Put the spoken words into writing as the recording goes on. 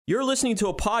You're listening to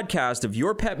a podcast of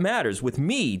Your Pet Matters with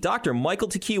me, Dr. Michael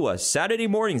Tequila, Saturday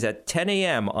mornings at 10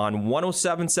 a.m. on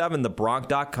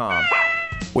 1077thebronc.com.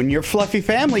 When your fluffy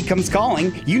family comes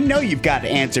calling, you know you've got to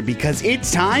answer because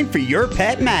it's time for Your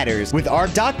Pet Matters with our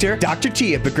doctor, Dr.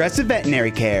 T of Progressive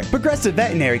Veterinary Care. Progressive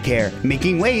Veterinary Care,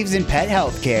 making waves in pet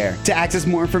health care. To access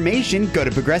more information, go to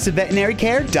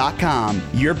progressiveveterinarycare.com.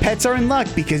 Your pets are in luck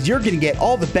because you're going to get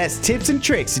all the best tips and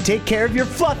tricks to take care of your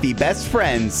fluffy best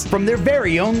friends from their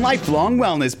very own lifelong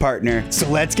wellness partner. So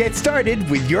let's get started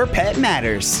with Your Pet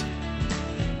Matters.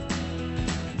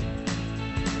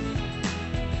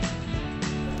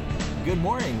 Good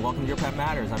morning. Welcome to Your Pet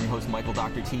Matters. I'm your host, Michael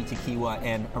Dr. T. Tequila,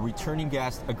 and a returning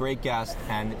guest, a great guest,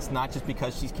 and it's not just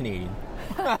because she's Canadian,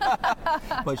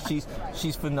 but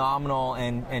she's phenomenal,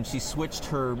 and she switched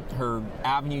her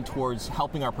avenue towards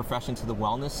helping our profession to the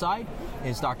wellness side,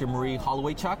 is Dr. Marie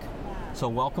Holowaychuk. So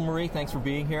welcome, Marie. Thanks for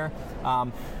being here.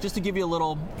 Just to give you a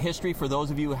little history for those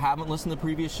of you who haven't listened to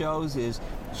previous shows,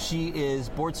 she is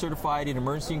board certified in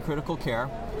emergency and critical care.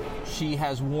 She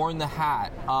has worn the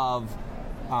hat of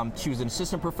she was an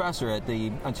assistant professor at the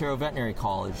Ontario Veterinary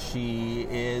College. She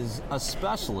is a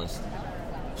specialist.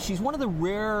 She's one of the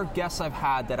rare guests I've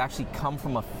had that actually come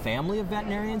from a family of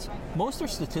veterinarians. Most are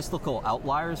statistical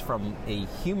outliers from a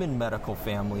human medical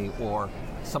family or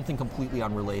something completely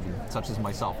unrelated, such as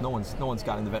myself. No one's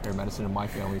got into veterinary medicine in my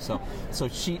family. So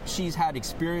she's had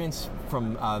experience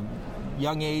from a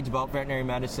young age about veterinary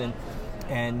medicine,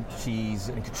 and she's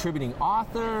a contributing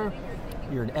author.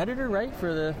 You're an editor, right?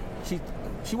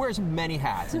 She wears many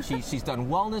hats, and she's done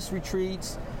wellness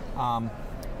retreats,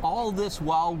 all this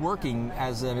while working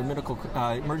as an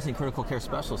emergency and critical care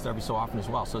specialist every so often as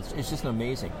well. So it's just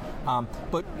amazing.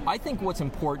 But I think what's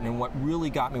important and what really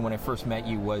got me when I first met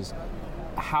you was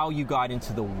how you got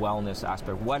into the wellness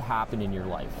aspect. What happened in your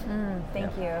life?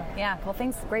 Thank you. Yeah, well,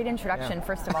 thanks. Great introduction,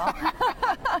 first of all.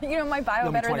 You know my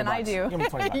bio better than I do.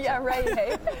 Yeah, right.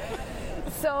 Hey?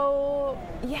 So,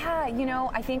 yeah,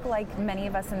 I think like many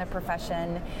of us in the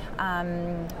profession,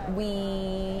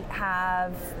 we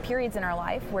have periods in our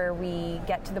life where we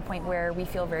get to the point where we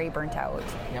feel very burnt out.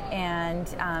 Yep. And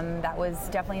that was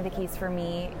definitely the case for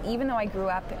me. Even though I grew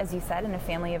up, as you said, in a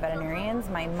family of veterinarians,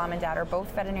 my mom and dad are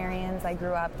both veterinarians. I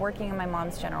grew up working in my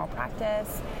mom's general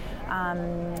practice.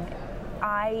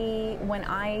 When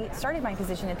I started my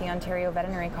position at the Ontario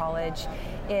Veterinary College,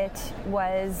 it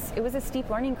was a steep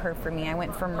learning curve for me. I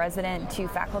went from resident to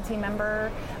faculty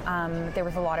member. There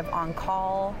was a lot of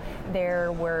on-call.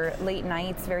 There were late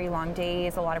nights, very long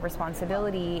days, a lot of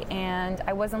responsibility, and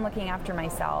I wasn't looking after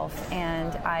myself.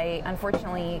 And I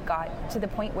unfortunately got to the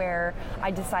point where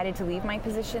I decided to leave my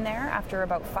position there after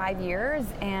about 5 years.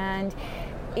 And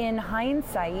in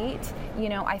hindsight,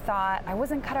 I thought I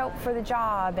wasn't cut out for the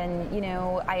job, and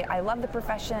I love the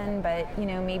profession, but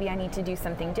maybe I need to do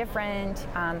something different.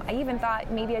 I even thought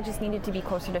maybe I just needed to be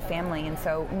closer to family, and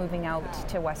so moving out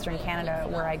to Western Canada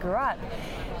where I grew up.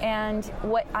 And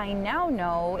what I now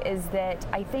know is that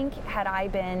I think had I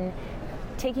been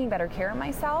taking better care of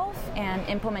myself and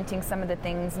implementing some of the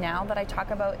things now that I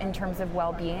talk about in terms of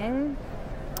well-being,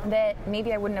 that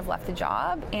maybe I wouldn't have left the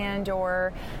job,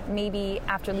 or maybe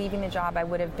after leaving the job I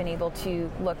would have been able to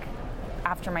look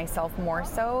after myself more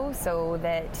so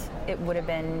that it would have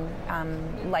been,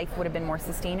 life would have been more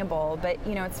sustainable. But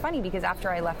it's funny because after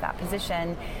I left that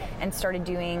position and started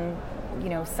doing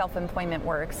self-employment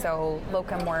work, so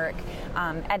locum work,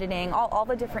 editing, all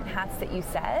the different hats that you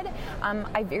said,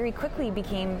 I very quickly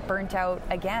became burnt out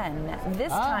again.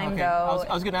 This time, okay. though...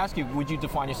 I was going to ask you, would you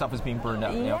define yourself as being burned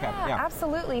out? Yeah, okay.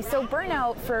 Absolutely. So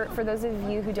burnout, for those of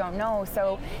you who don't know,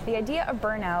 so the idea of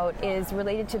burnout is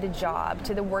related to the job,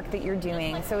 to the work that you're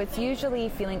doing. So it's usually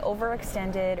feeling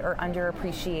overextended or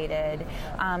underappreciated,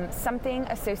 something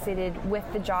associated with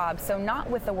the job. So not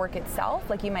with the work itself,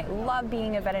 like you might love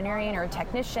being a veterinarian or a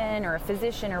technician or a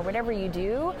physician or whatever you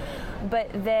do, but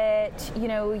that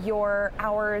your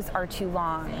hours are too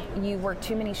long. You work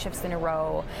too many shifts in a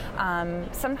row.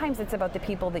 Sometimes it's about the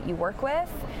people that you work with.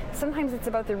 Sometimes it's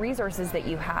about the resources that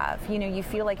you have. You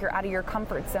feel like you're out of your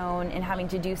comfort zone and having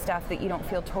to do stuff that you don't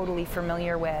feel totally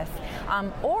familiar with.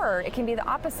 Or it can be the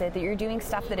opposite, that you're doing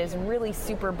stuff that is really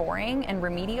super boring and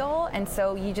remedial, and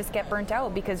so you just get burnt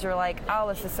out because you're like, oh,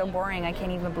 this is so boring, I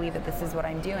can't even believe that this is what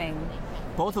I'm doing.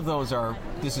 Both of those are,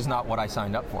 this is not what I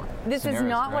signed up for. This is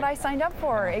not what I signed up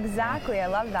for. Exactly. I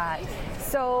love that.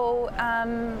 So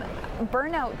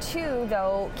burnout too,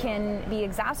 though, can be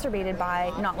exacerbated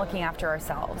by not looking after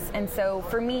ourselves. And so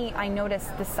for me, I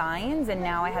noticed the signs, and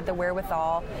now I had the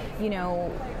wherewithal,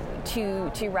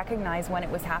 to recognize when it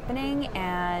was happening.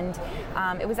 And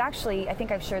it was actually, I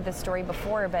think I've shared this story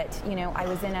before, but I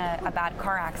was in a bad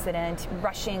car accident,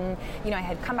 rushing. I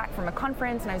had come back from a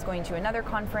conference and I was going to another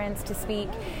conference to speak,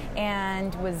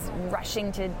 and was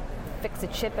rushing to fix a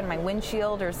chip in my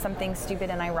windshield or something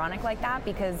stupid and ironic like that,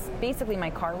 because basically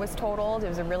my car was totaled. It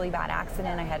was a really bad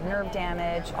accident. I had nerve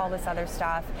damage, all this other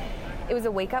stuff. It was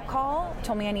a wake-up call,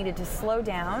 told me I needed to slow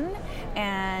down,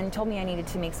 and told me I needed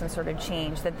to make some sort of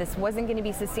change, that this wasn't going to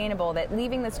be sustainable, that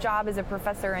leaving this job as a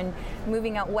professor and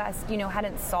moving out west,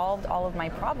 hadn't solved all of my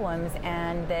problems,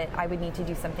 and that I would need to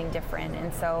do something different.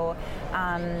 And so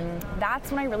that's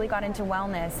when I really got into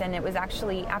wellness. And it was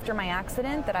actually after my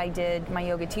accident that I did my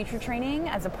yoga teacher training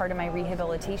as a part of my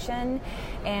rehabilitation,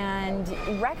 and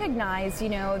recognized,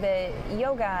 that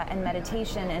yoga and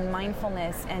meditation and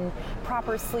mindfulness and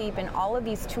proper sleep and all of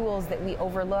these tools that we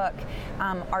overlook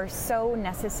are so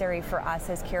necessary for us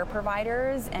as care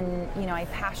providers. And I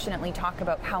passionately talk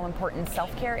about how important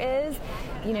self-care is.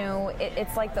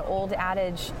 It's like the old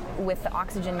adage with the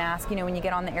oxygen mask, when you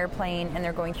get on the airplane and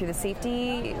they're going through the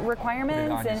safety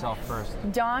requirements. Put it on yourself first.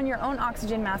 Don your own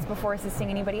oxygen mask before assisting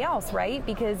anybody else, right?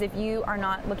 Because if you are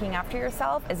not looking after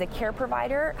yourself as a care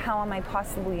provider, how am I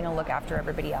possibly going to look after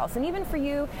everybody else? And even for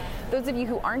you, those of you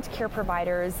who aren't care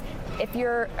providers, if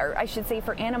you're, or I should say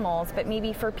for animals, but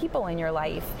maybe for people in your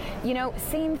life,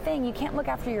 same thing. You can't look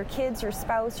after your kids, your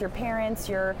spouse, your parents,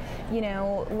 your,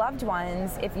 loved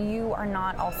ones if you are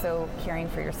not also caring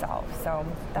for yourself. So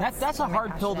that's a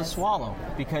hard pill to swallow,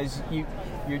 because you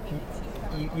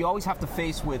always have to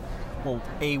face with, well,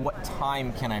 what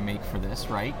time can I make for this,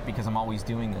 right? Because I'm always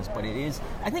doing this. But it is,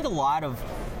 I think a lot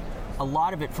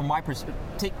of it from my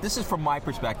perspective, this is from my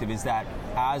perspective, is that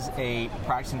as a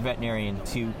practicing veterinarian,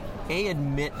 to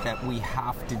admit that we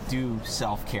have to do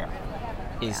self-care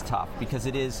is tough, because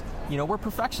it is, we're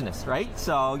perfectionists, right?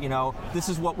 So, this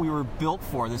is what we were built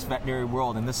for, this veterinary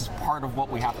world, and this is part of what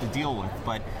we have to deal with.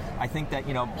 But I think that,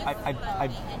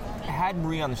 I've had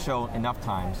Marie on the show enough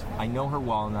times. I know her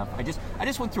well enough. I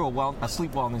just went through a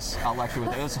sleep wellness lecture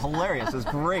with her. It was hilarious. It was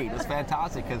great. It was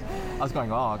fantastic, because I was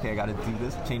going, oh, okay, I got to do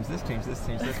this, change this.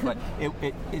 But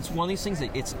it's one of these things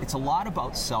that it's a lot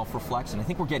about self-reflection. I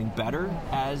think we're getting better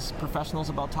as professionals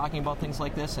about talking about things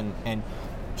like this, and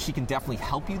she can definitely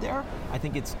help you there. I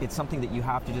think it's something that you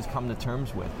have to just come to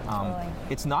terms with. Totally.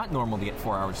 It's not normal to get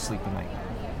 4 hours sleep a night.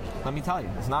 Let me tell you,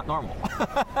 it's not normal.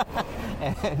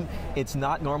 And it's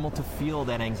not normal to feel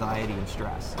that anxiety and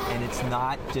stress. And it's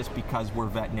not just because we're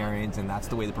veterinarians and that's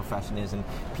the way the profession is and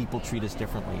people treat us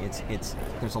differently.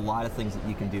 There's a lot of things that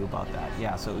you can do about that.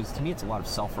 Yeah, so to me, it's a lot of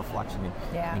self-reflection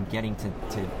and getting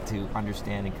to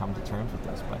understand and come to terms with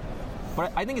this.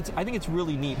 But I think it's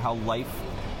really neat how life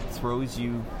throws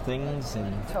you things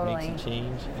and makes you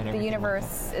change. And the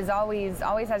universe is always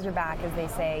has your back, as they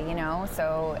say,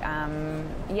 So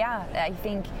I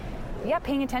think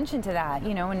paying attention to that,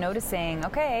 and noticing,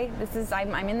 okay,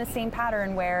 I'm in the same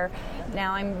pattern where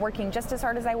now I'm working just as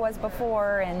hard as I was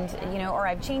before, and or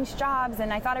I've changed jobs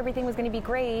and I thought everything was going to be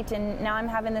great, and now I'm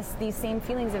having these same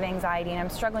feelings of anxiety, and I'm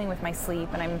struggling with my sleep,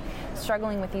 and I'm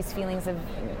struggling with these feelings of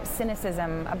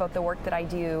cynicism about the work that I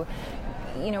do.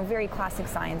 Very classic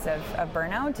signs of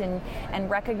burnout, and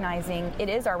recognizing it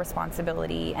is our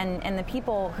responsibility. And the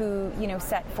people who,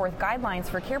 set forth guidelines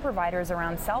for care providers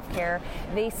around self-care,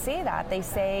 they say that. They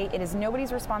say it is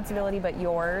nobody's responsibility but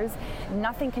yours.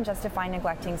 Nothing can justify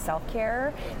neglecting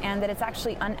self-care, and that it's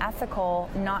actually unethical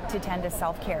not to tend to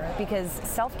self-care, because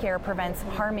self-care prevents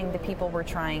harming the people we're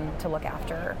trying to look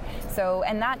after. So,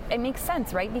 and that, it makes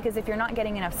sense, right? Because if you're not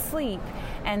getting enough sleep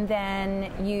and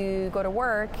then you go to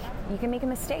work, you can make a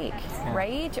mistake,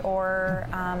 right? Or,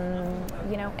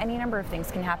 any number of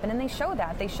things can happen. And they show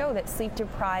that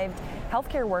sleep-deprived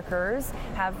healthcare workers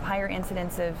have higher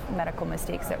incidence of medical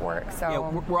mistakes at work.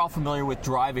 So we're all familiar with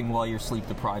driving while you're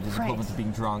sleep-deprived as equivalent to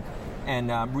being drunk.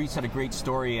 And Reese had a great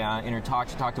story in her talk.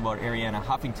 She talked about Ariana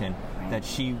Huffington, that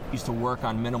she used to work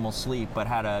on minimal sleep, but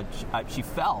she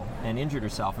fell and injured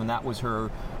herself, and that was her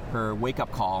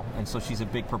wake-up call. And so she's a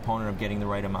big proponent of getting the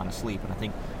right amount of sleep. And I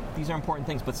think these are important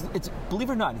things, but it's believe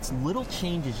it or not, it's little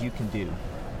changes you can do.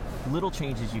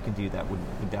 That would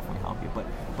definitely help you.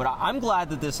 But I'm glad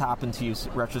that this happened to you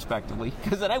retrospectively,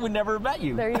 because then I would never have met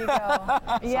you. There you go.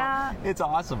 So it's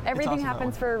awesome. Everything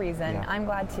happens for a reason. Yeah. I'm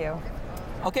glad too.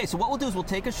 Okay, so what we'll do is we'll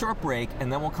take a short break,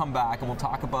 and then we'll come back and we'll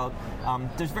talk about,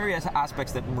 there's various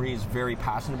aspects that Marie is very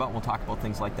passionate about, and we'll talk about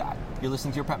things like that. You're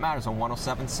listening to Your Pet Matters on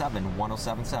 107.7,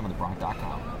 107.7,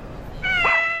 thebronc.com.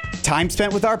 Time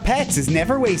spent with our pets is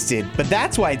never wasted, but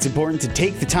that's why it's important to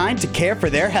take the time to care for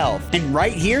their health. And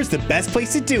right here's the best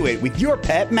place to do it with Your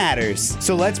Pet Matters.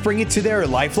 So let's bring it to their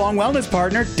lifelong wellness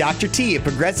partner, Dr. T at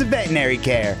Progressive Veterinary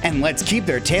Care. And let's keep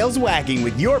their tails wagging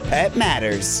with Your Pet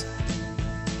Matters.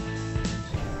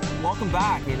 Welcome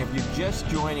back, and if you're just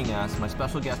joining us, my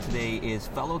special guest today is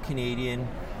fellow Canadian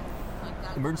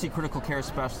emergency critical care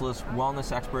specialist,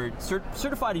 wellness expert,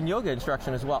 certified in yoga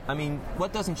instruction as well. I mean,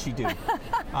 what doesn't she do?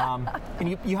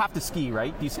 And you have to ski,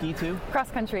 right? Do you ski too?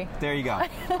 Cross country. There you go.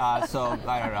 So,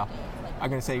 I don't know. I'm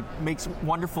going to say makes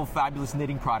wonderful, fabulous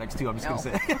knitting products too. I'm just going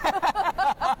to say.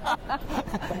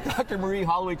 Dr. Marie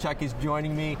Holowaychuk is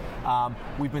joining me.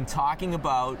 We've been talking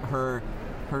about her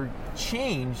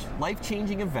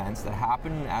life-changing events that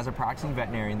happened as a practicing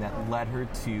veterinarian that led her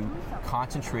to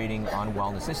concentrating on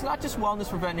wellness. It's not just wellness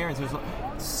for veterinarians. There's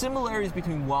similarities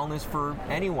between wellness for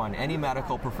anyone, any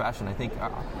medical profession. I think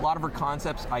a lot of her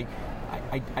concepts, I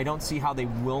don't see how they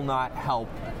will not help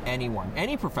anyone,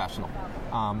 any professional.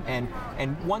 And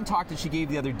one talk that she gave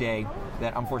the other day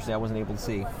that unfortunately I wasn't able to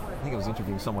see, I think I was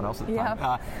interviewing someone else at the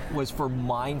time, was for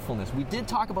mindfulness. We did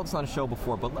talk about this on a show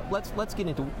before, but let's get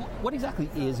into what exactly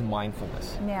is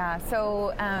mindfulness. Yeah,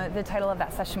 so the title of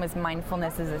that session was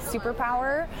Mindfulness is a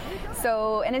Superpower.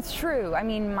 So, and it's true. I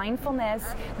mean,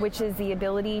 mindfulness, which is the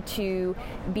ability to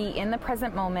be in the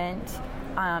present moment,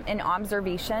 an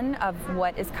observation of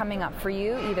what is coming up for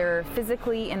you, either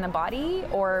physically in the body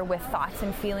or with thoughts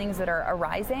and feelings that are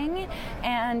arising,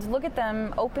 and look at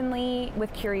them openly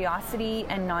with curiosity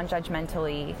and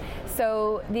non-judgmentally.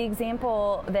 So the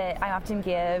example that I often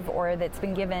give, or that's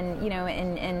been given,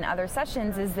 in other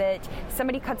sessions, is that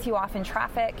somebody cuts you off in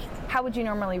traffic. How would you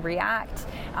normally react?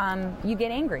 You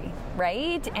get angry,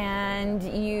 right? And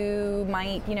you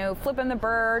might, flip on the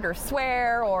bird or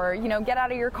swear or, get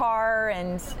out of your car and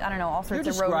I don't know, all sorts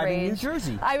of road rage. New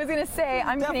Jersey. I was going to say,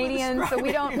 I'm Canadian, so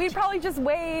we probably just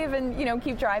wave and,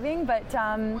 keep driving. But,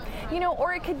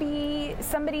 or it could be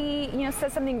somebody,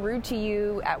 says something rude to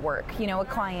you at work, a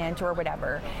client or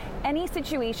whatever. Any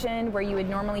situation where you would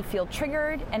normally feel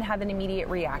triggered and have an immediate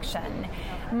reaction.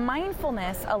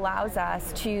 Mindfulness allows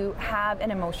us to have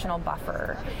an emotional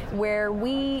buffer where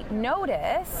we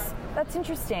notice, that's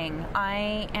interesting,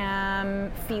 I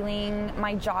am feeling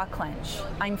my jaw clench,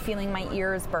 I'm feeling my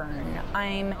ears burn,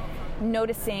 I'm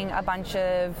noticing a bunch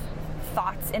of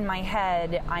thoughts in my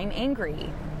head, I'm angry.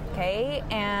 Okay,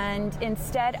 and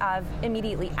instead of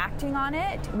immediately acting on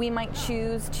it, we might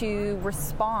choose to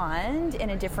respond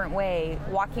in a different way,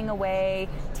 walking away,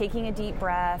 taking a deep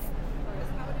breath,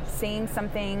 saying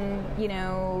something,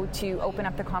 to open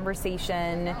up the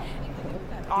conversation.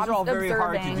 These are all very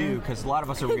hard to do because a lot of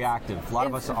us are reactive. A lot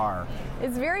of us are.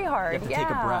 It's very hard. You have to take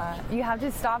a breath. You have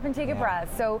to stop and take a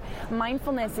breath. So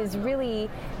mindfulness is really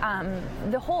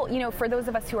the whole, for those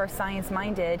of us who are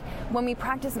science-minded, when we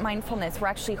practice mindfulness, we're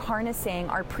actually harnessing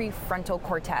our prefrontal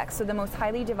cortex, so the most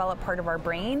highly developed part of our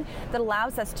brain that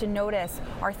allows us to notice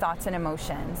our thoughts and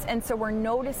emotions. And so we're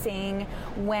noticing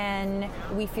when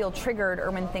we feel triggered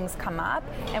or when things come up,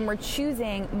 and we're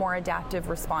choosing more adaptive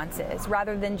responses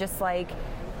rather than just like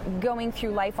going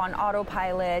through life on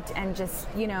autopilot and just,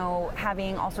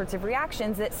 having all sorts of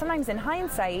reactions that sometimes in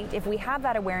hindsight, if we have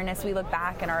that awareness, we look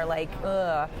back and are like,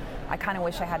 ugh, I kind of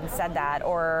wish I hadn't said that,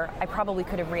 or I probably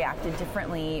could have reacted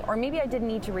differently, or maybe I didn't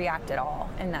need to react at all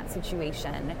in that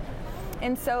situation.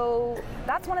 And so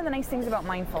that's one of the nice things about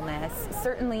mindfulness.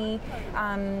 Certainly,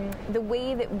 the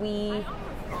way that we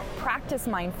practice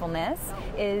mindfulness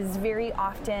is very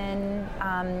often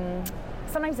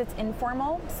sometimes it's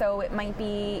informal, so it might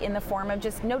be in the form of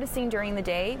just noticing during the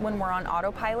day when we're on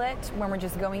autopilot, when we're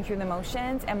just going through the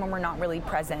motions, and when we're not really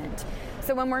present.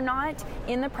 So when we're not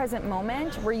in the present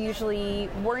moment, we're usually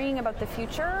worrying about the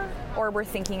future or we're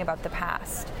thinking about the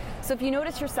past. So if you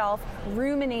notice yourself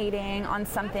ruminating on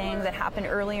something that happened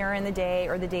earlier in the day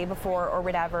or the day before or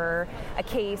whatever, a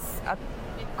case, a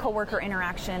coworker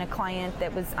interaction, a client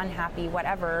that was unhappy,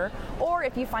 whatever, or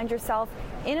if you find yourself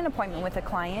in an appointment with a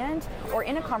client or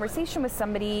in a conversation with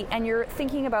somebody and you're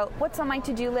thinking about what's on my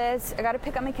to-do list, I got to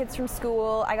pick up my kids from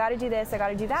school, I got to do this, I got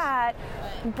to do that,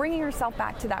 bringing yourself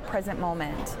back to that present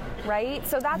moment, right?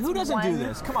 So that's who doesn't do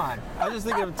this? Come on. I was just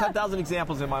thinking of 10,000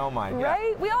 examples in my own mind. Yeah.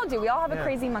 Right? We all do. We all have a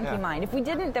crazy monkey mind. If we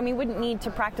didn't, then we wouldn't need to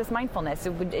practice mindfulness.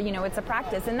 It would, it's a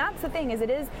practice. And that's the thing, is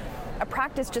it is a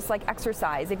practice just like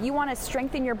exercise. If you want to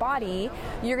strengthen your body,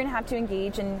 you're going to have to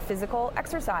engage in physical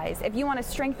exercise. If you want to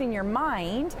strengthen your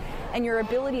mind and your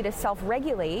ability to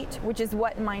self-regulate, which is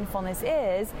what mindfulness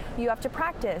is, you have to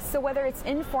practice. So whether it's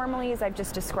informally, as I've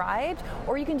just described,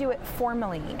 or you can do it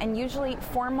formally. And usually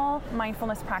formal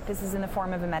mindfulness practice is in the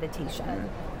form of a meditation.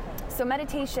 So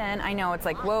meditation, I know it's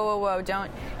like, whoa,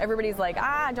 don't, everybody's like,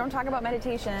 don't talk about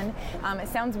meditation. It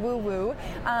sounds woo-woo.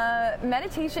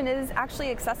 Meditation is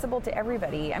actually accessible to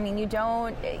everybody. I mean, you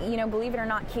don't, believe it or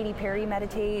not, Katy Perry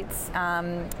meditates,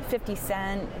 50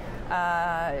 Cent,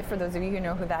 for those of you who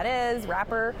know who that is,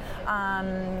 rapper.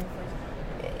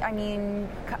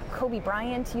 Kobe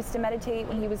Bryant used to meditate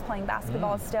when he was playing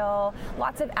basketball still.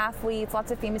 Lots of athletes, lots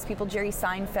of famous people, Jerry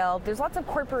Seinfeld. There's lots of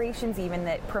corporations even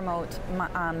that promote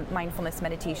mindfulness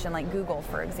meditation, like Google,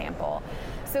 for example.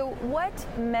 So what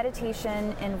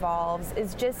meditation involves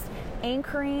is just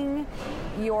anchoring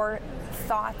your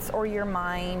thoughts or your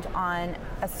mind on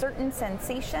a certain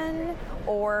sensation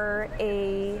or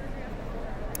it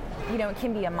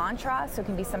can be a mantra, so it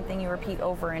can be something you repeat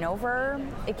over and over.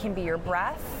 It can be your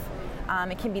breath.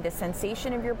 It can be the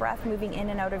sensation of your breath moving in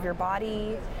and out of your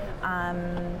body.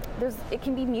 It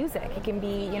can be music. It can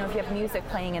be, if you have music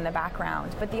playing in the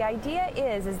background. But the idea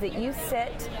is that you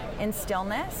sit in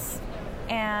stillness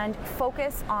and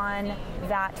focus on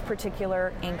that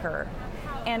particular anchor.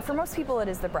 And for most people, it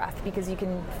is the breath, because you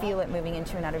can feel it moving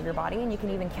into and out of your body, and you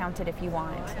can even count it if you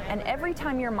want. And every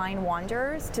time your mind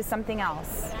wanders to something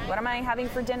else, what am I having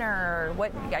for dinner? Or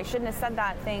what, I shouldn't have said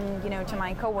that thing, to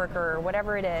my coworker, or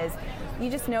whatever it is,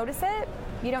 you just notice it.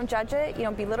 You don't judge it. You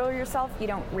don't belittle yourself. You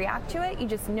don't react to it. You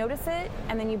just notice it,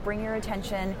 and then you bring your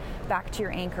attention back to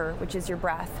your anchor, which is your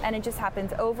breath. And it just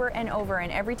happens over and over.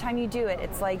 And every time you do it,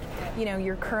 it's like,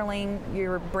 you're curling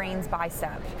your brain's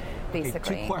bicep.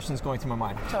 Basically. Okay, 2 questions going through my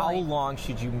mind. Totally. How long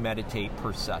should you meditate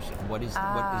per session? What is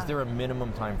there a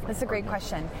minimum time frame? That's a great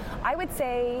question. I would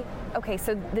say,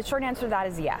 so the short answer to that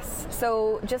is yes.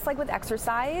 So just like with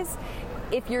exercise,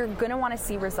 if you're going to want to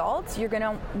see results, you're going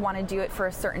to want to do it for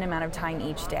a certain amount of time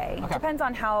each day. Okay. Depends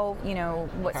on how,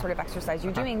 what sort of exercise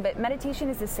you're doing, but meditation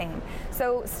is the same.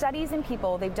 So studies in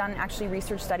people, they've done actually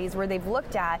research studies where they've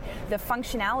looked at the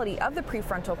functionality of the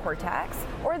prefrontal cortex,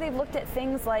 or they've looked at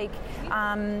things like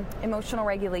emotional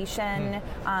regulation,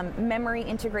 memory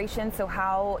integration, so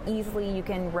how easily you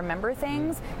can remember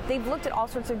things. They've looked at all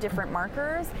sorts of different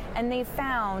markers, and they've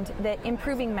found that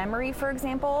improving memory, for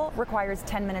example, requires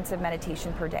 10 minutes of meditation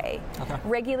per day. Okay.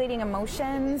 Regulating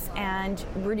emotions and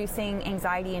reducing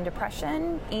anxiety and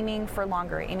depression, aiming for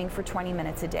longer, aiming for 20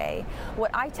 minutes a day. What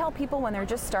I tell people when they're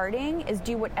just starting is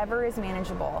do whatever is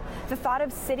manageable. The thought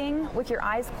of sitting with your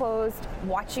eyes closed,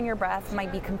 watching your breath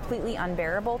might be completely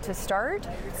unbearable to start,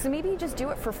 so maybe you just do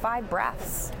it for 5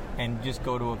 breaths. And just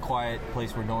go to a quiet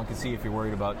place where no one can see if you're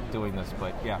worried about doing this,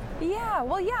 but yeah. Yeah,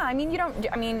 well, yeah, I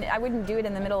wouldn't do it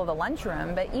in the middle of the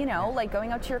lunchroom, but, like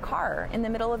going out to your car in the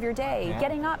middle of your day,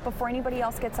 getting up before anybody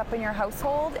else gets up in your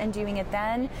household and doing it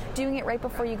then, doing it right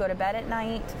before you go to bed at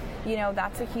night,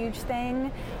 that's a huge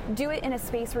thing. Do it in a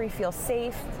space where you feel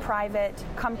safe, private,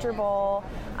 comfortable.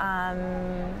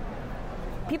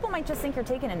 People might just think you're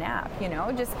taking a nap,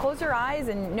 just close your eyes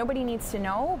and nobody needs to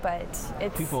know, but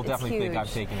People definitely huge. think I'm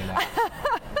taking a nap.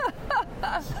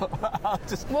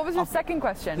 What was your second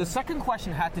question? The second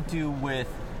question had to do with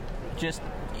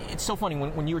it's so funny,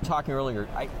 when you were talking earlier,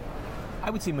 I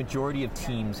would say majority of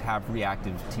teams have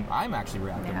reactive team. I'm actually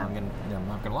reactive. Yeah. I'm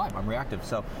not gonna lie, I'm reactive.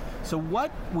 So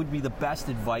what would be the best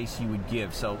advice you would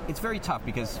give? So it's very tough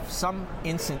because some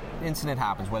incident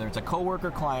happens, whether it's a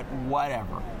coworker, client,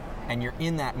 whatever, and you're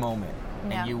in that moment,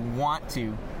 and you want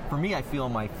to. For me, I feel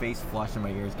my face flush and my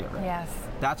ears get red. Yes.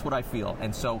 That's what I feel.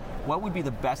 And so what would be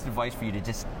the best advice for you to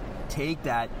just take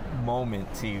that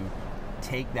moment to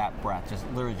take that breath? Just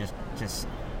literally just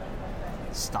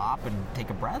stop and take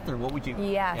a breath, or what would you?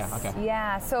 Yes. Yeah, okay.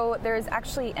 Yeah. So there's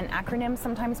actually an acronym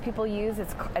sometimes people use.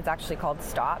 It's actually called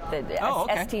STOP.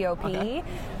 Okay. STOP. Okay.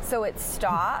 So it's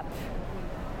stop,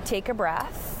 take a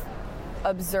breath,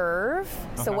 observe,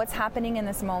 so what's happening in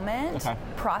this moment,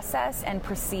 process, and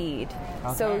proceed.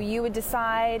 Okay. So you would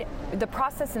decide, the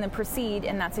process and the proceed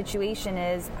in that situation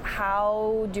is,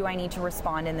 how do I need to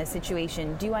respond in this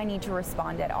situation? Do I need to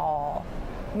respond at all?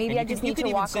 Maybe I just need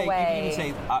to walk away. You can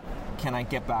even say, can I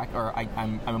get back, or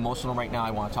I'm emotional right now,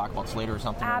 I want to talk about this later or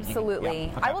something.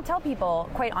 Absolutely. I will tell people,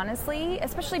 quite honestly,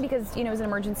 especially because, as an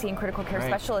emergency and critical care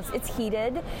specialist, it's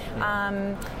heated.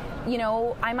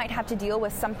 I might have to deal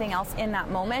with something else in that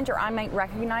moment, or I might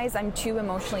recognize I'm too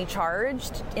emotionally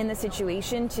charged in the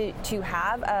situation to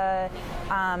have a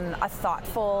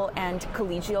thoughtful and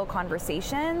collegial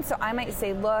conversation. So I might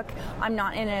say, look, I'm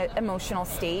not in an emotional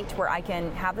state where I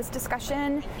can have this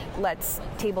discussion. Let's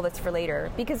table this for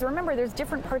later. Because remember, there's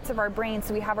different parts of our brain.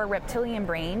 So we have our reptilian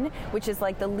brain, which is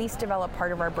like the least developed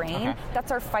part of our brain. Okay.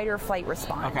 That's our fight or flight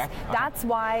response. Okay. That's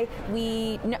why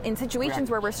we, in situations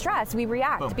where we're stressed, we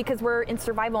react. Boom. Because because we're in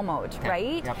survival mode,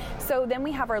 right? Yep. So then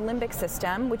we have our limbic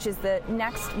system, which is the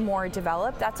next more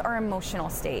developed. That's our emotional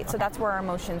state. So that's where our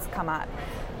emotions come up.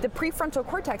 The prefrontal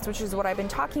cortex, which is what I've been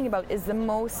talking about, is the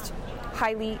most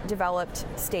highly developed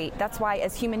state. That's why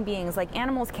as human beings, like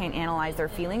animals can't analyze their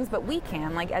feelings, but we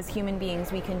can. Like as human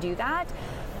beings, we can do that.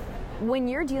 When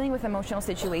you're dealing with emotional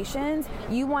situations,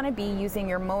 you want to be using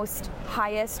your most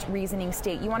highest reasoning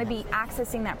state. You want to be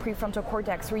accessing that prefrontal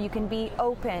cortex where you can be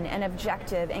open and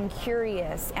objective and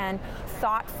curious and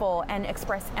thoughtful and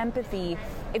express empathy.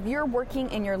 If you're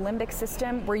working in your limbic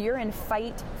system where you're in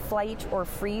fight, flight, or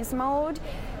freeze mode,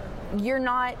 you're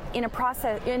not in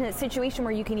a situation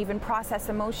where you can even process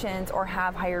emotions or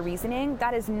have higher reasoning.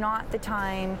 That is not the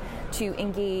time to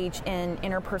engage in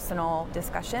interpersonal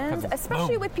discussions,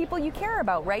 especially with people you care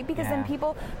about, right? Because then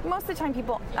most of the time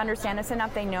people understand us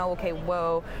enough, they know, okay,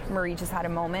 whoa, Marie just had a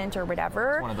moment or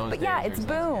whatever. It's one of those but it's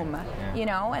boom,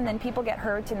 and then people get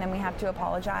hurt and then we have to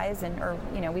apologize or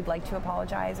we'd like to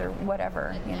apologize or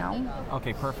whatever,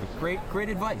 Okay, perfect. Great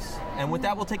advice. And with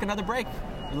that, we'll take another break.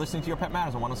 You're listening to Your Pet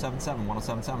Matters on 107.7,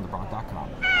 107.7thebronx.com.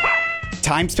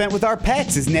 Time spent with our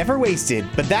pets is never wasted,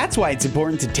 but that's why it's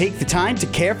important to take the time to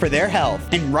care for their health.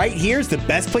 And right here's the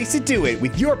best place to do it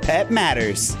with Your Pet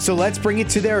Matters. So let's bring it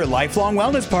to their lifelong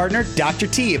wellness partner, Dr.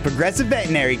 T at Progressive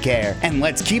Veterinary Care. And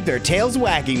let's keep their tails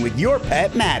wagging with Your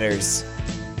Pet Matters.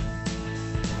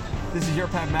 This is Your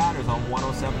Pet Matters on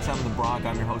 107.7 The Bronx.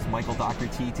 I'm your host, Michael Dr.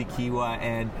 T Tequila,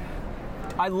 and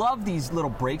I love these little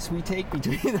breaks we take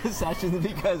between the sessions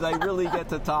because I really get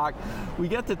to talk. We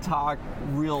get to talk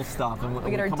real stuff, and we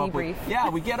get our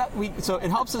debrief. So it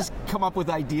helps us come up with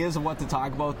ideas of what to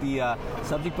talk about the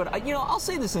subject. But I'll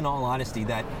say this in all honesty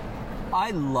that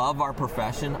I love our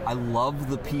profession. I love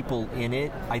the people in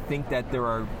it. I think that there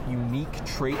are unique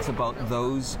traits about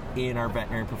those in our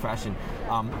veterinary profession.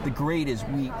 The great is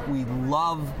we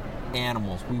love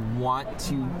animals. We want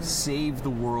to save the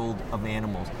world of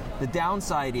animals. The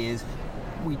downside is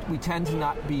we tend to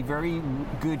not be very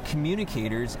good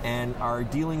communicators, and our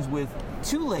dealings with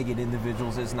two-legged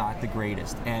individuals is not the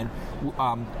greatest. And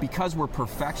because we're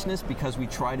perfectionists, because we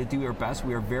try to do our best,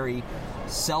 we are very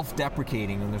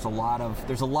self-deprecating, and there's a lot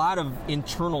of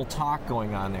internal talk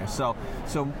going on there. So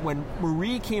when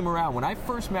Marie came around, when I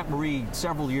first met Marie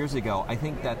several years ago, I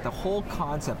think that the whole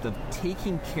concept of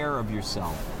taking care of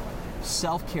yourself,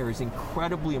 self-care, is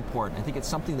incredibly important. I think it's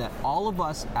something that all of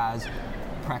us as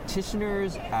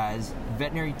practitioners, as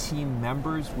veterinary team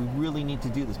members, we really need to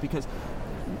do this because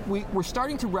we're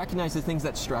starting to recognize the things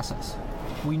that stress us.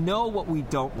 We know what we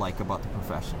don't like about the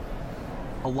profession.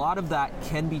 A lot of that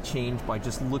can be changed by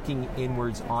just looking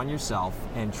inwards on yourself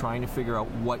and trying to figure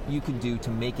out what you can do to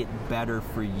make it better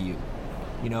for you.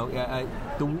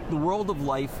 The world of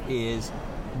life is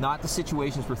not the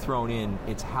situations we're thrown in,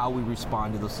 it's how we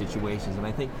respond to those situations. And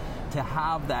I think to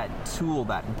have that tool,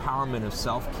 that empowerment of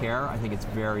self-care, I think it's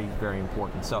very, very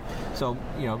important. So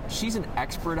she's an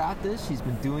expert at this. She's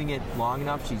been doing it long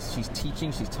enough. She's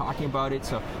teaching, she's talking about it.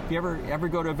 So if you ever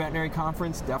go to a veterinary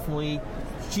conference, definitely,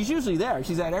 she's usually there.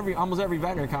 She's at almost every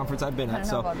veterinary conference I've been at.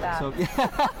 I don't know about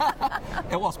that.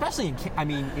 And well, especially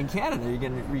in Canada, you're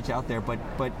going to reach out there. But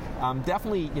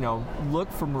definitely, look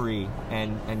for Marie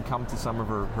and come to some of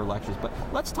her lectures. But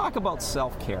let's talk about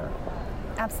self-care.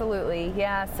 Absolutely,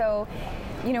 yeah. So,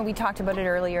 we talked about it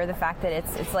earlier, the fact that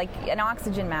it's like an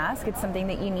oxygen mask. It's something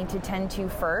that you need to tend to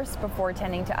first before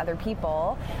tending to other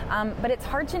people. But it's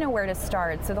hard to know where to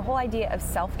start. So the whole idea of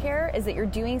self-care is that you're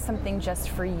doing something just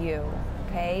for you.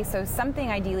 Okay, so something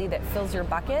ideally that fills your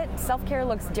bucket. Self-care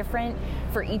looks different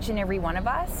for each and every one of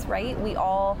us, right? We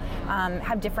all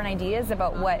have different ideas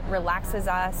about what relaxes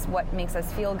us, what makes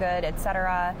us feel good,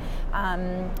 etc.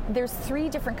 There's 3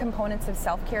 different components of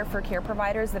self-care for care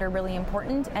providers that are really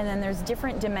important, and then there's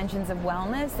different dimensions of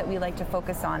wellness that we like to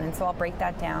focus on, and so I'll break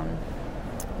that down.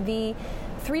 The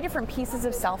 3 different pieces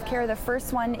of self-care. The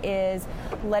first one is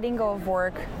letting go of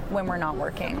work when we're not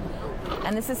working.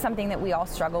 And this is something that we all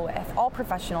struggle with. All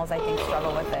professionals, I think,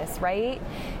 struggle with this, right?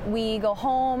 We go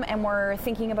home and we're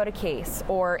thinking about a case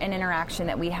or an interaction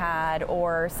that we had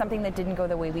or something that didn't go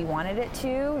the way we wanted it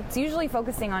to. It's usually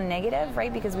focusing on negative,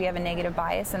 right? Because we have a negative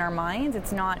bias in our minds.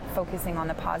 It's not focusing on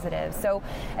the positive. So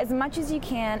as much as you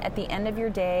can at the end of your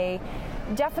day,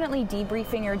 definitely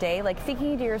debriefing your day, like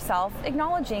thinking to yourself,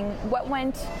 acknowledging what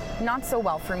went not so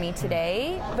well for me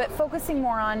today, but focusing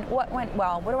more on what went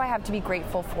well. What do I have to be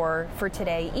grateful for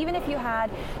today? Even if you had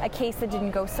a case that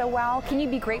didn't go so well, can you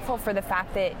be grateful for the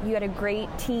fact that you had a great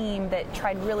team that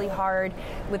tried really hard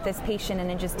with this patient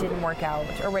and it just didn't work out,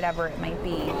 or whatever it might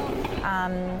be.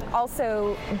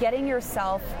 Also, getting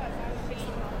yourself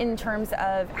in terms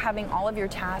of having all of your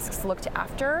tasks looked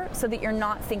after so that you're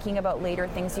not thinking about later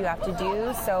things you have to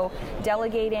do. So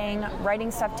delegating, writing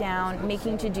stuff down,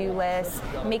 making to-do lists,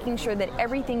 making sure that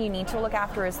everything you need to look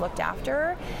after is looked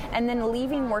after, and then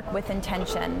leaving work with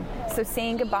intention. So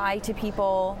saying goodbye to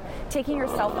people, taking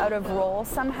yourself out of role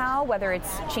somehow, whether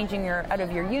it's changing out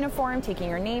of your uniform, taking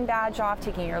your name badge off,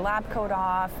 taking your lab coat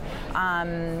off,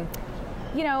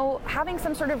 having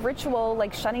some sort of ritual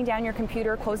like shutting down your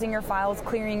computer, closing your files,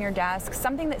 clearing your desk,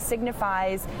 something that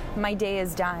signifies my day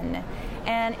is done.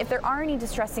 And if there are any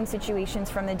distressing situations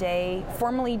from the day,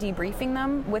 formally debriefing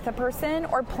them with a person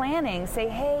or planning, say,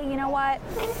 hey, you know what?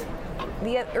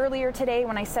 Earlier today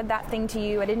when I said that thing to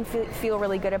you, I didn't feel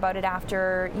really good about it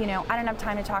after. I don't have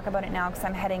time to talk about it now because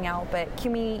I'm heading out, but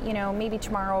can we, maybe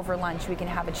tomorrow over lunch we can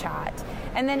have a chat.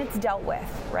 And then it's dealt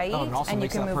with, right? Oh, and also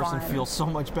makes that person feel so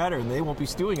much better and they won't be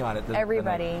stewing on it.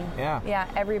 Everybody. Yeah,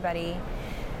 everybody.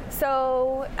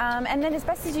 So, and then as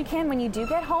best as you can, when you do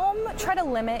get home, try to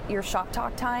limit your shop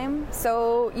talk time.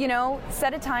 So,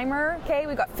 set a timer. Okay,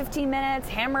 we've got 15 minutes,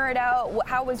 hammer it out.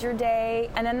 How was your day?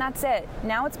 And then that's it.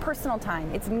 Now it's personal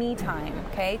time. It's me time.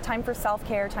 Okay, time for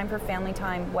self-care, time for family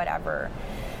time, whatever.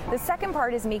 The second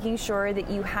part is making sure that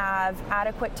you have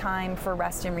adequate time for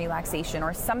rest and relaxation,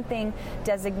 or something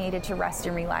designated to rest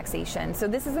and relaxation. So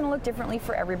this is going to look differently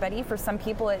for everybody. For some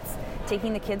people, it's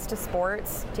taking the kids to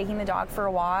sports, taking the dog for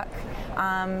a walk,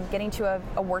 getting to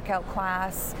a workout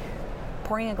class,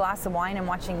 pouring a glass of wine and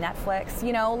watching Netflix,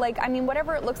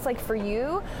 whatever it looks like for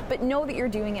you, but know that you're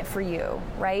doing it for you,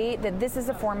 right? That this is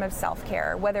a form of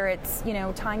self-care, whether it's,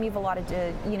 time you've allotted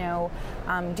to,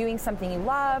 doing something you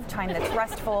love, time that's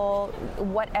restful,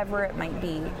 whatever it might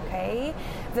be, okay?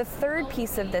 The third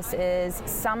piece of this is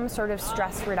some sort of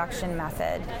stress reduction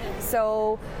method.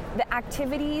 So the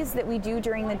activities that we do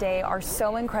during the day are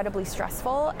so incredibly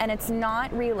stressful, and it's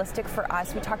not realistic for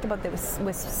us. We talked about this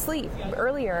with sleep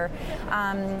earlier.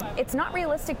 It's not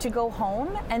realistic to go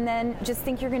home and then just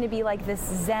think you're going to be like this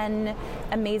zen,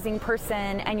 amazing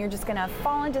person, and you're just going to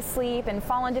fall into sleep and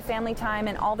fall into family time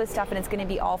and all this stuff, and it's going to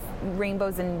be all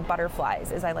rainbows and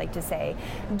butterflies, as I like to say.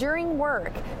 During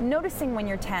work, noticing when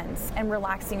you're tense and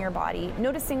relaxing your body,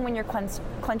 noticing when you're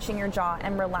clenching your jaw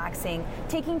and relaxing,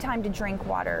 taking time to drink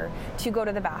water, to go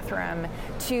to the bathroom,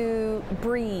 to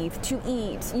breathe, to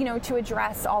eat, to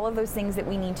address all of those things that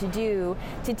we need to do,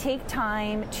 to take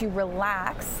time to relax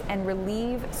and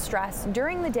relieve stress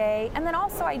during the day, and then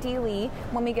also ideally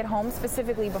when we get home,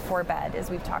 specifically before bed, as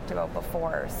we've talked about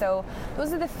before. So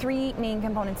those are the three main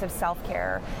components of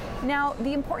self-care. Now,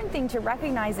 the important thing to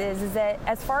recognize is that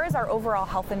as far as our overall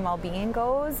health and well-being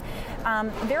goes,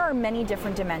 there are many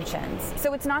different dimensions.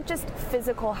 So it's not just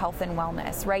physical health and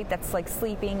wellness, right? That's like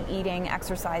sleeping, eating,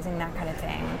 exercising, that kind of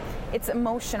thing. It's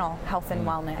emotional health and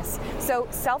wellness. So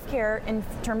self-care in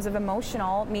terms of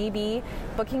emotional may be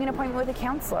booking an appointment with a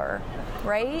counselor,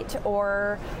 right?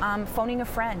 Or phoning a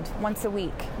friend once a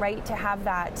week, right? To have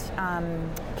that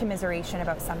commiseration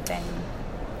about something.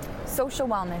 Social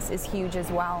wellness is huge as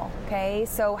well, okay?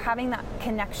 So having that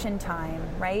connection time,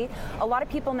 right? A lot of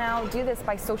people now do this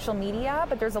by social media,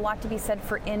 but there's a lot to be said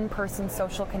for in-person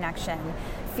social connection,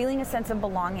 feeling a sense of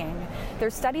belonging.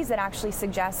 There's studies that actually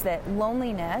suggest that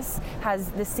loneliness has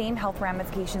the same health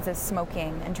ramifications as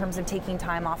smoking in terms of taking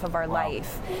time off of our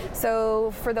life.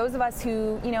 So for those of us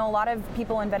who, a lot of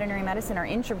people in veterinary medicine are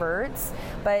introverts,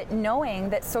 but knowing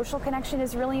that social connection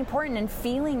is really important and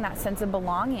feeling that sense of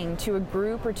belonging to a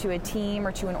group or to a team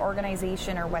or to an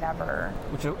organization or whatever.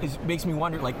 Which makes me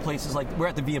wonder, like places like, we're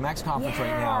at the VMX conference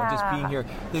right now, just being here.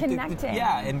 Connecting.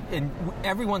 And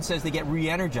everyone says they get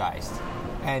re-energized.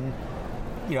 And,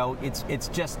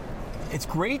 it's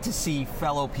great to see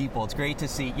fellow people. It's great to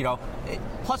see,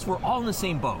 plus we're all in the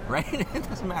same boat, right? It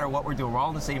doesn't matter what we're doing. We're all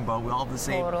in the same boat. We all have the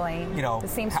same, the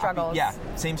same struggles.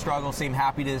 Same struggles, same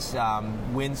happiness,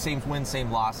 same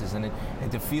same losses. And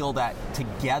to feel that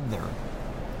together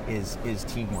is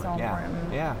teamwork. So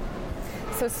important. Yeah.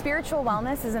 So spiritual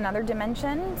wellness is another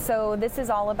dimension. So this is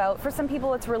all about, for some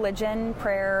people it's religion,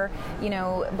 prayer,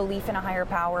 belief in a higher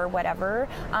power, whatever.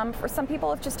 For some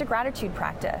people it's just a gratitude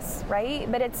practice, right?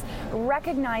 But it's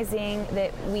recognizing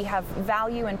that we have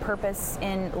value and purpose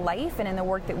in life and in the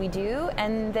work that we do,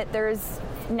 and that there's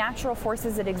natural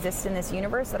forces that exist in this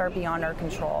universe that are beyond our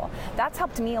control. That's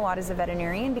helped me a lot as a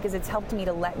veterinarian, because it's helped me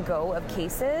to let go of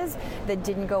cases that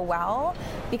didn't go well,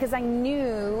 because I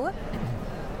knew,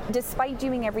 despite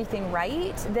doing everything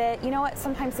right, that,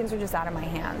 sometimes things are just out of my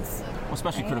hands. Well,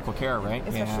 especially critical care, right?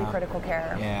 Especially critical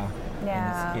care. Yeah.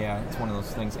 It's one of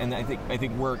those things. And I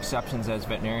think we're exceptions as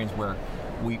veterinarians where,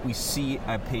 we see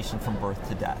a patient from birth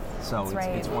to death. So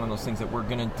it's one of those things that we're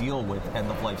going to deal with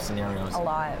end-of-life scenarios. A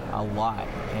lot.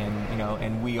 And,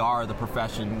 and we are the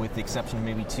profession, with the exception of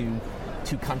maybe two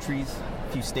countries,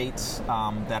 a few states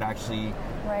that actually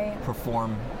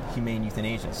perform humane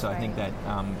euthanasia. So I think that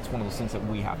it's one of those things that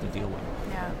we have to deal with.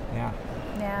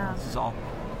 Yeah.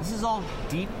 This is all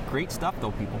deep, great stuff,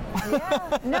 though, people.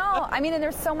 Yeah. No, I mean, and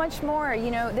there's so much more.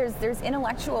 There's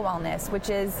intellectual wellness,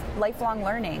 which is lifelong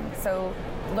learning. So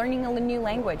learning a new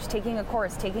language, taking a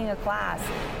course, taking a class,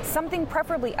 something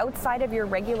preferably outside of your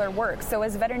regular work. So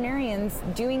as veterinarians,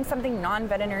 doing something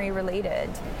non-veterinary related.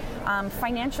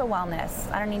 Financial wellness.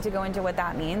 I don't need to go into what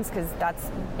that means, because that's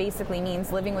basically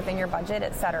means living within your budget,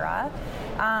 etc.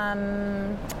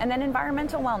 And then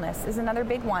environmental wellness is another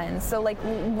big one. So like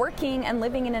working and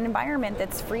living in an environment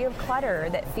that's free of clutter,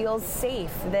 that feels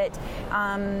safe, that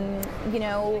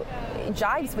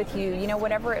jives with you,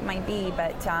 whatever it might be.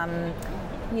 But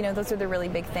those are the really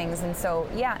big things. And so,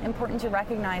 important to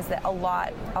recognize that a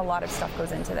lot of stuff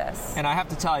goes into this. And I have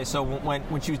to tell you, so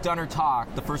when she was done her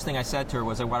talk, the first thing I said to her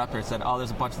was, I went up there and said,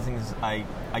 there's a bunch of things I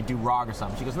do wrong or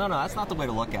something. She goes, no, that's not the way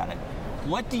to look at it.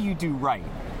 What do you do right?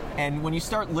 And when you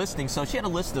start listing, so she had a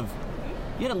list of,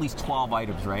 you had at least 12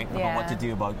 items, right? About what to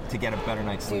do to get a better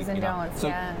night's sleep. Do's and don'ts,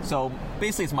 So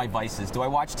basically it's my vices. Do I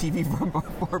watch TV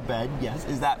before bed? Yes.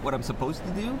 Is that what I'm supposed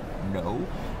to do? No.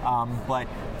 But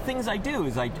things I do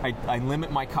is I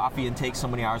limit my coffee intake so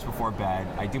many hours before bed.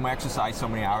 I do my exercise so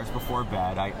many hours before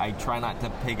bed. I try not to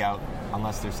pig out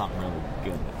unless there's something really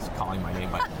good that's calling my name.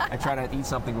 But I try to eat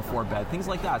something before bed, things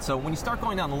like that. So when you start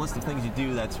going down the list of things you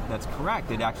do that's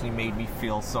correct, it actually made me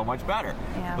feel so much better.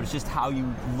 Yeah. But it's just how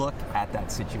you look at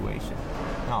that situation.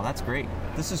 No, that's great.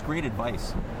 This is great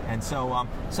advice. And so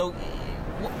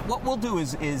what we'll do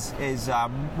is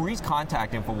Marie's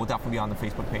contact info will definitely be on the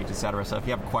Facebook page, etc. So if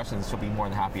you have questions, she'll be more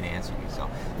than happy to answer you. So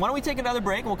why don't we take another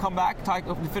break and we'll come back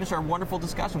and finish our wonderful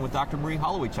discussion with Dr. Marie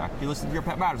Holowaychuk. You're listening to Your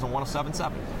Pet Matters on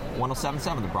 107.7,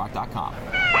 107.7thebrock.com.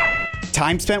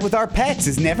 Time spent with our pets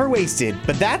is never wasted,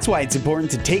 but that's why it's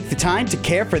important to take the time to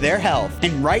care for their health.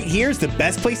 And right here's the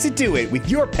best place to do it with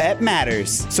Your Pet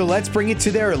Matters. So let's bring it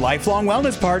to their lifelong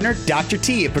wellness partner, Dr.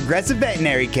 T at Progressive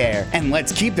Veterinary Care. And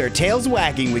let's keep their tails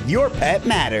wagging with Your Pet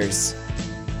Matters.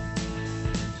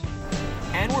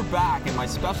 And we're back, and my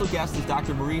special guest is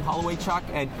Dr. Marie Holowaychuk,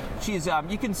 and she's,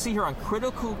 you can see her on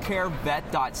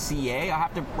criticalcarevet.ca. I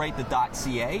have to write the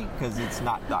 .ca because it's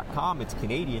not .com, it's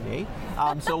Canadian, eh?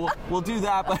 So we'll do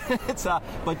that, but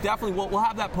definitely we'll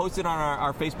have that posted on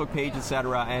our Facebook page,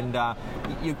 etc. And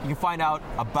you can find out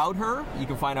about her, you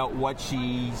can find out what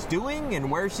she's doing and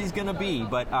where she's going to be.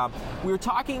 But we were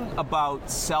talking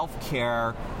about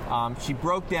self-care. She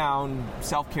broke down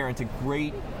self-care into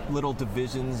great little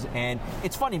divisions, and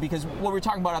it's funny because what we were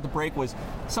talking about at the break was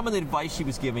some of the advice she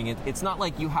was giving. It's not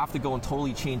like you have to go and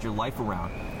totally change your life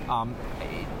around.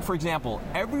 For example,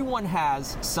 everyone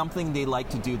has something they like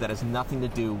to do that has nothing to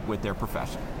do with their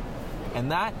profession. And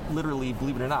that literally,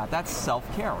 believe it or not, that's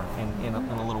self-care in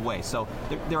a little way. So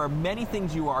there are many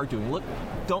things you are doing.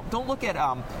 Don't look at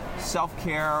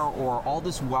self-care or all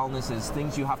this wellness as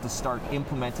things you have to start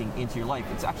implementing into your life.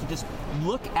 It's actually just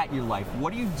look at your life.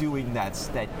 What are you doing that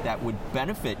would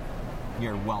benefit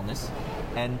your wellness,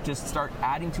 and just start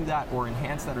adding to that or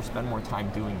enhance that or spend more time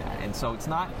doing that. And so it's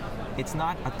not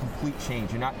a complete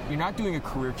change. You're not doing a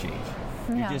career change.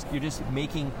 Yeah. You're just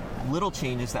making little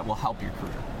changes that will help your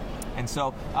career. And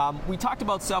so we talked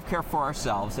about self-care for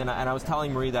ourselves, and I was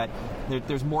telling Marie that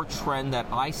there's more trend that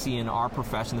I see in our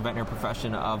profession, the veterinary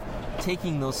profession, of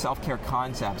taking those self-care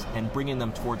concepts and bringing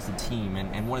them towards the team.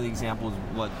 And one of the examples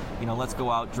was, let's go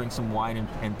out, drink some wine,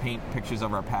 and paint pictures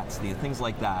of our pets, things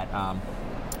like that.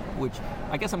 Which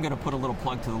I guess I'm going to put a little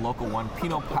plug to the local one,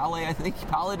 Pinot Palais. I think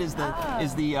Palais is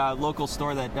the local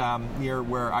store that near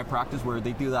where I practice, where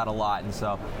they do that a lot. And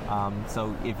so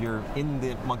if you're in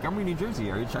the Montgomery, New Jersey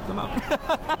area, check them out.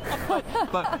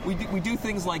 but we do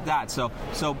things like that. So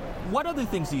what other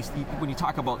things do you when you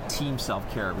talk about team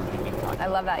self-care? I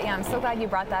love that. Yeah, I'm so glad you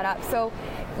brought that up. So,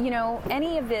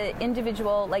 any of the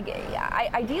individual,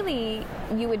 ideally,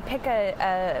 you would pick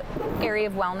a area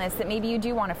of wellness that maybe you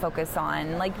do want to focus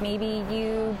on. Like maybe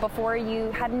before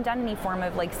you hadn't done any form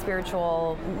of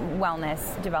spiritual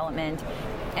wellness development,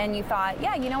 and you thought,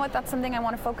 that's something I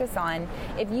want to focus on.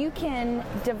 If you can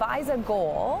devise a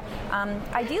goal,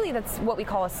 ideally that's what we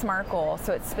call a SMART goal.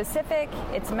 So it's specific,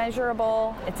 it's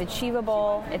measurable, it's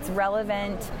achievable, it's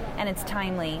relevant, and it's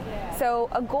timely. So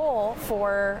a goal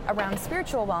for around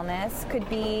spiritual wellness could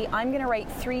be, I'm going to write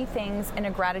 3 things in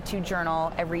a gratitude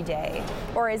journal every day.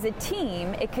 Or as a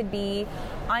team, it could be,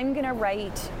 I'm going to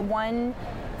write 1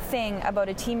 thing about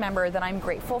a team member that I'm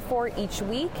grateful for each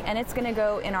week, and it's going to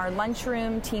go in our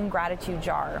lunchroom team gratitude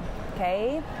jar,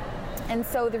 okay? And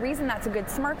so the reason that's a good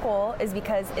SMART goal is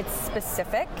because it's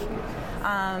specific.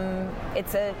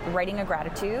 It's writing a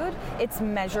gratitude. It's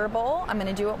measurable. I'm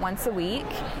going to do it once a week.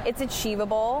 It's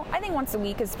achievable. I think once a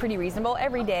week is pretty reasonable.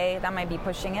 Every day, that might be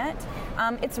pushing it.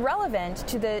 It's relevant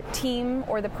to the team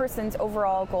or the person's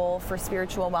overall goal for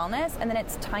spiritual wellness, and then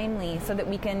it's timely so that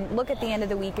we can look at the end of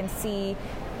the week and see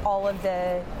all of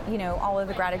the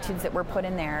gratitudes that were put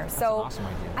in there. So awesome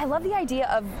idea. I love the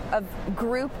idea of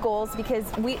group goals because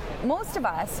most of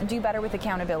us do better with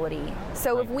accountability.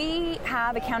 So if we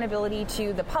have accountability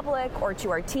to the public or to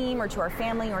our team or to our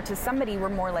family or to somebody, we're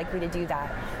more likely to do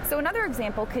that. So another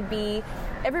example could be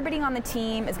everybody on the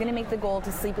team is going to make the goal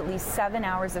to sleep at least 7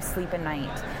 hours of sleep a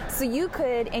night. So you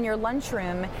could, in your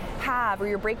lunchroom, or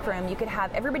your break room, you could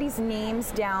have everybody's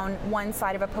names down one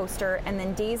side of a poster and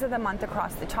then days of the month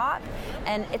across the top.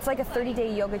 And it's like a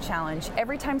 30-day yoga challenge.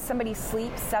 Every time somebody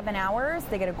sleeps 7 hours,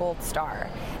 they get a gold star.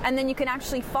 And then you can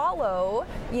actually follow,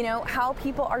 how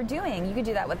people are doing. You could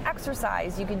do that with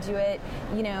exercise. You could do it,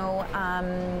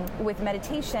 with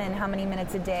meditation, how many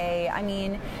minutes a day. I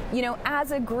mean,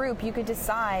 as a group, you could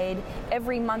decide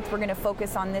every month we're going to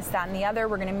focus on this, that, and the other.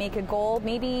 We're going to make a goal.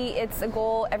 Maybe it's a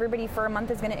goal everybody for a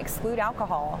month is going to exclude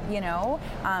alcohol,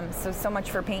 so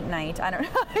much for paint night. I don't know.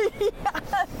 Yeah,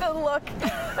 the look.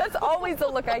 That's always the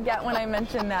look I get when I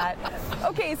mention that.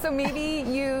 Okay, so maybe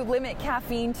you limit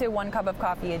caffeine to 1 cup of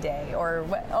coffee a day, or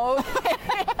what? Okay.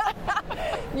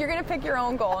 You're going to pick your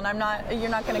own goal, and you're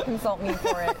not going to consult me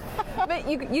for it. But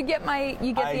you get the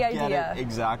idea. Get it,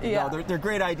 exactly. Yeah. No, they're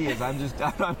great ideas. I'm just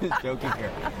joking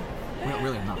here. Well,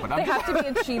 really, I'm not. But they have to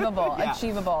be achievable. Yeah.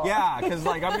 Achievable. Yeah, because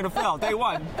I'm going to fail. Day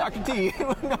one, Dr. T.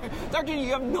 Dr. T,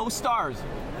 you have no stars.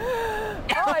 Oh,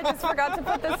 I just forgot to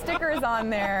put the stickers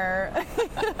on there.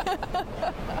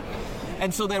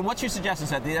 And so then what's your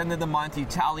suggestions? At the end of the month, you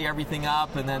tally everything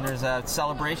up, and then there's a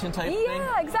celebration type thing?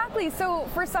 Yeah, exactly. So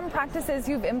for some practices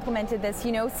you've implemented this,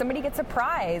 somebody gets a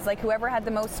prize, like whoever had the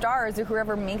most stars or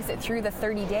whoever makes it through the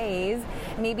 30 days,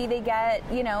 maybe they get,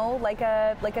 like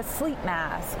a sleep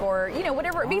mask or,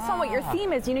 whatever, based on what your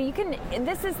theme is. You can,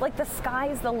 this is like the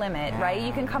sky's the limit, right?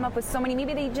 You can come up with so many,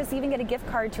 maybe they just even get a gift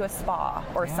card to a spa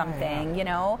or something,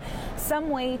 some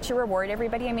way to reward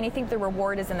everybody. I mean, I think the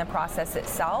reward is in the process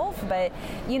itself, but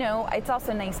it's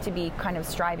also nice to be kind of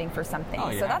striving for something. Oh,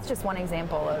 yeah. So that's just one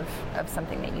example of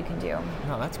something that you can do.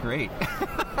 No, that's great.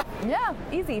 Yeah,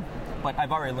 easy. But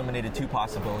I've already eliminated 2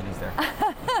 possibilities there.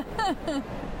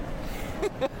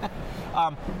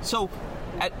 So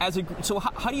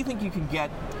how do you think you can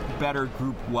get better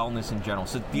group wellness in general?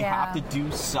 So do you have to do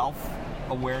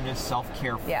self-awareness,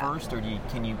 self-care first, or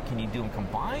can you do them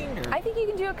combined? Or? I think you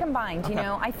can do it combined. Okay.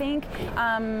 I think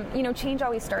change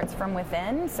always starts from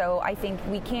within. So I think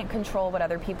we can't control what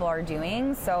other people are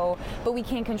doing. But we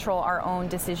can control our own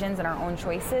decisions and our own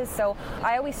choices. So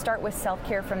I always start with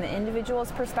self-care from the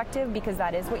individual's perspective because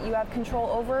that is what you have control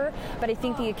over. But I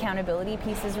think the accountability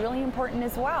piece is really important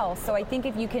as well. So I think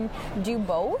if you can do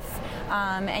both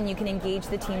and you can engage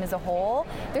the team as a whole,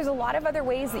 there's a lot of other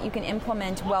ways that you can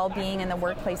implement well-being in the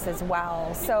workplace as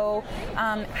well. So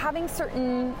having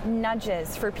certain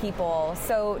nudges for people.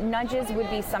 So nudges would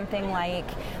be something like,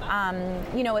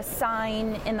 a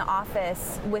sign in the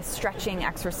office with stretching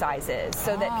exercises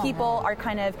so that people are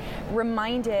kind of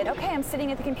reminded, okay, I'm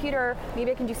sitting at the computer,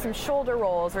 maybe I can do some shoulder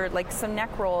rolls or like some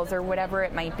neck rolls or whatever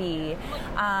it might be.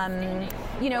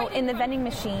 In the vending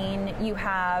machine, if you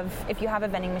have a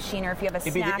vending machine or if you have a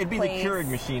snack it'd be place, the Keurig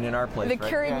machine in our place, the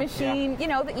right? Keurig machine,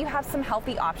 that you have some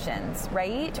healthy options,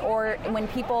 right? Or when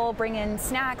people bring in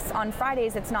snacks on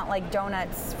Fridays, it's not like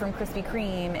donuts from Krispy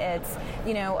Kreme. It's,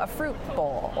 a fruit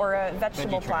bowl or a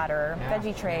vegetable platter,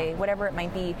 veggie tray, whatever it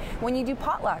might be. When you do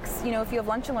potlucks, if you have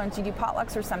lunch and learns, you do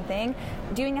potlucks or something,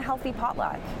 doing a healthy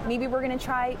potluck. Maybe we're going to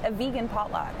try a vegan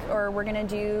potluck, or we're going to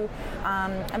do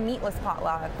a meatless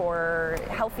potluck or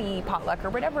healthy potluck or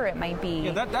whatever it might be.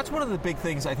 Yeah, that's one of the big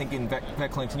things I think in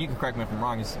vet clinics, and you can correct me if I'm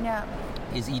wrong, is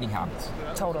eating habits.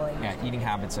 Totally. Yeah, eating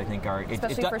habits I think are...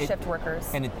 Especially for shift workers.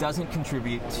 And it doesn't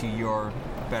contribute to your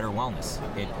better wellness.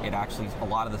 It actually, a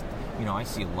lot of the, I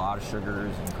see a lot of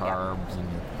sugars and carbs and,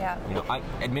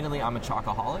 admittedly I'm a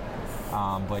chocoholic.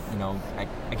 But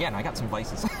I got some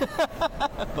vices.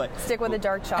 But stick with the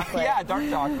dark chocolate. Yeah, dark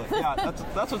chocolate. Yeah,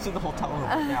 that's what's in the hotel room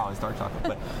right now is dark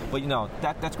chocolate.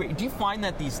 But that's great. Do you find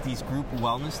that these group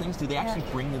wellness things, do they actually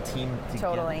bring the team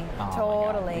together?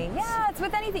 Totally. Yeah, it's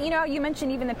with anything. You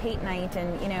mentioned even the paint night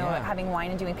and having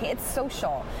wine and doing paint. It's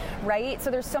social, right? So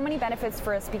there's so many benefits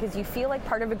for us because you feel like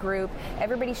part of a group.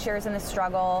 Everybody shares in the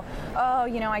struggle. Oh,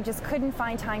 I just couldn't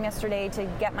find time yesterday to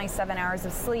get my 7 hours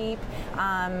of sleep.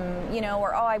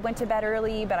 Or I went to bed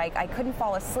early, but I couldn't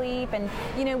fall asleep. And,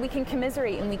 we can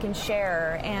commiserate and we can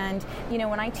share. And,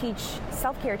 when I teach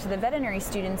self-care to the veterinary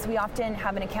students, we often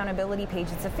have an accountability page.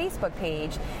 It's a Facebook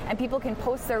page. And people can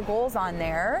post their goals on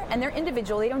there. And they're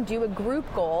individual. They don't do a group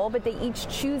goal, but they each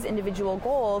choose individual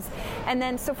goals. And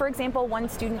then, so for example, one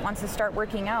student wants to start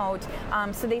working out.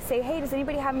 So they say, hey, does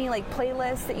anybody have any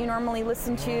playlists that you normally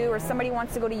listen to? Or somebody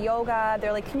wants to go to yoga.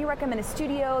 They're like, can you recommend a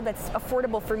studio that's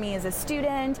affordable for me as a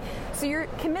student? So you're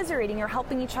commiserating, you're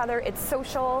helping each other. It's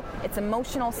social, it's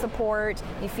emotional support.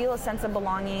 You feel a sense of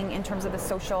belonging in terms of the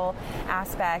social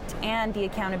aspect, and the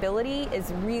accountability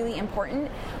is really important.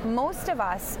 Most of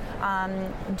us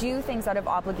do things out of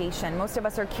obligation. Most of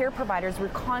us are care providers. We're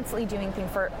constantly doing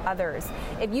things for others.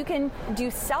 If you can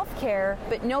do self-care,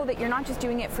 but know that you're not just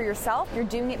doing it for yourself, you're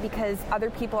doing it because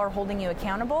other people are holding you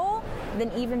accountable,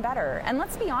 then even better. And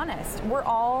let's be honest, we're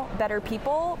all better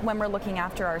people when we're looking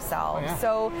after ourselves.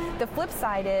 So the flip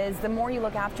side is the more you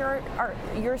look after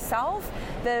yourself,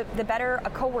 the better a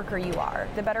coworker you are,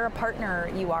 the better a partner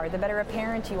you are, the better a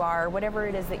parent you are, whatever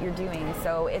it is that you're doing.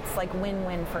 So it's like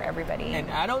win-win for everybody. And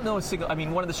I don't know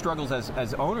one of the struggles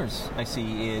as owners I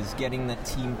see is getting the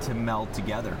team to meld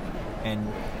together. And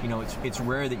it's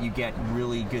rare that you get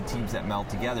really good teams that meld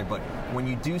together, but when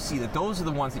you do see that, those are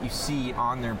the ones that you see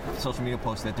on their social media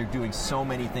posts, that they're doing so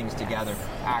many things together,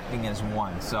 acting as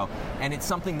one. So, and it's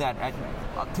something that,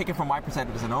 I'll take it from my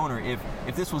perspective as an owner, if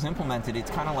this was implemented, it's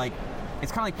kind of like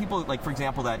people, like, for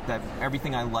example, that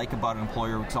everything I like about an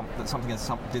employer, something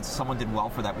that someone did well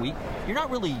for that week, you're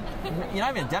not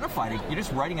even identified it. You're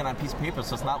just writing it on a piece of paper,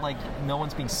 so it's not like no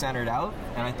one's being centered out.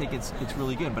 And I think it's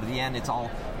really good. But at the end, it's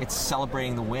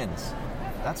celebrating the wins.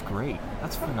 That's great.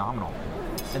 That's phenomenal.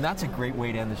 And that's a great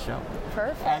way to end the show.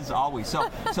 Perfect. As always. So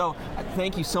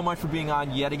thank you so much for being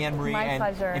on yet again, Marie. My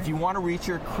pleasure. If you want to reach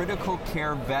her,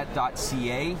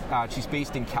 criticalcarevet.ca. She's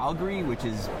based in Calgary, which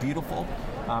is beautiful.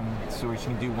 So she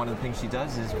can do, one of the things she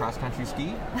does is cross-country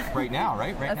ski right now,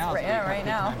 right? Right now. Right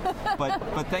now. But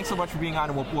thanks so much for being on.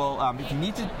 And we'll if you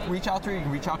need to reach out to her, you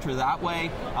can reach out to her that way,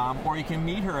 or you can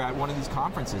meet her at one of these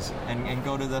conferences and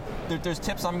go to there's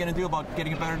tips I'm going to do about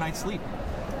getting a better night's sleep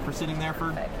for sitting there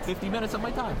for 50 minutes of my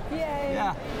time. Yay.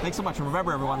 Yeah. Thanks so much. And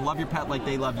remember, everyone, love your pet like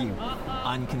they love you,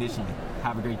 unconditionally.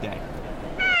 Have a great day.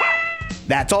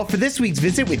 That's all for this week's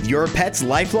visit with your pet's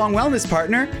lifelong wellness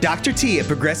partner, Dr. T at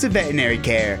Progressive Veterinary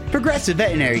Care. Progressive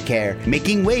Veterinary Care,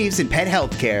 making waves in pet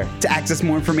health care. To access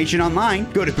more information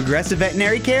online, go to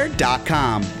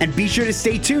progressiveveterinary.com. And be sure to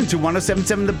stay tuned to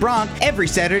 107.7 The Bronx every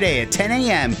Saturday at 10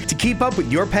 a.m. to keep up with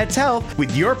your pet's health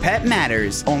with Your Pet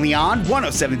Matters, only on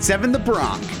 107.7 The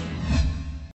Bronx.